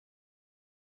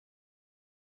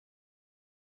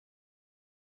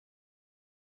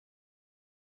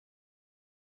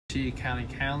County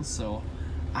Council,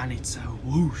 and it's a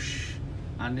Woosh,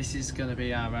 and this is going to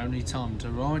be our only time to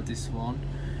ride this one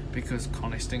because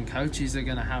Coniston coaches are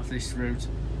going to have this route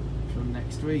from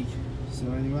next week.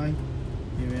 So anyway,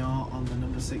 here we are on the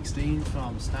number 16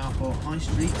 from Stourport High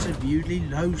Street to Bewdley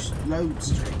Load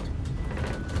Street.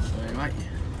 So anyway,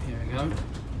 here we go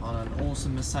on an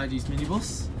awesome Mercedes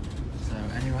minibus. So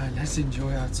anyway, let's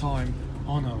enjoy our time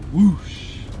on a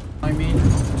Woosh. I'm in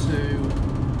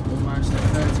to almost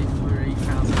 33,000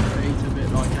 feet, a bit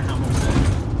like a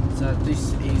Hamilton. So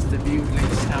this is the Bewdley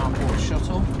Stourport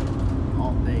shuttle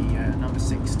on the number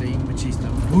 16, which is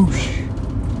the Woosh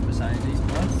Mercedes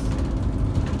bus.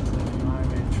 So anyway,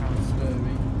 we're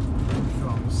transferring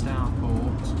from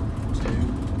Stourport to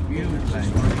Bewdley.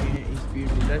 Right here is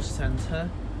Bewdley Leisure Centre.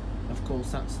 Of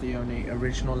course, that's the only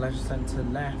original leisure centre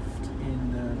left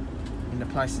in the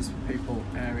places for people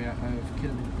area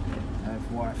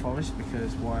of Wire Forest,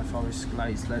 because Wire Forest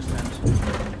Glades Leisure Centre,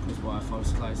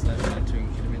 in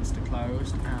Kidderminster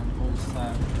closed, and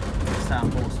also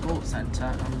Stourport Sports Centre,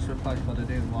 and was replaced by the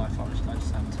new Wire Forest Leisure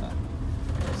Centre.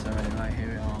 So anyway, here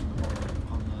we are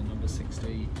on the number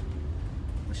 16,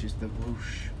 which is the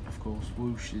Woosh. Of course,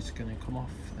 Woosh is going to come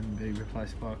off and be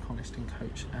replaced by a Coniston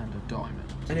coach and a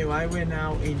Diamond. Anyway, we're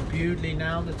now in Bewdley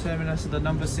now, the terminus of the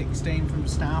number 16 from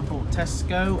Stourport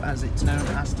Tesco, as it's known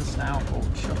as the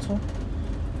Stourport Shuttle.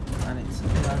 And it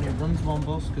only runs one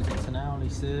bus because it's an hourly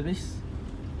service.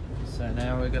 So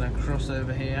now we're going to cross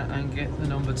over here and get the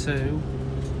number 2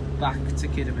 back to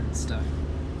Kidderminster.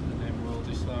 And then we'll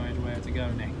decide where to go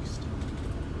next.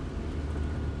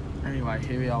 Anyway,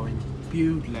 here we are in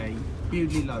Bewdley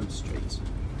Load Street.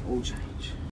 All change.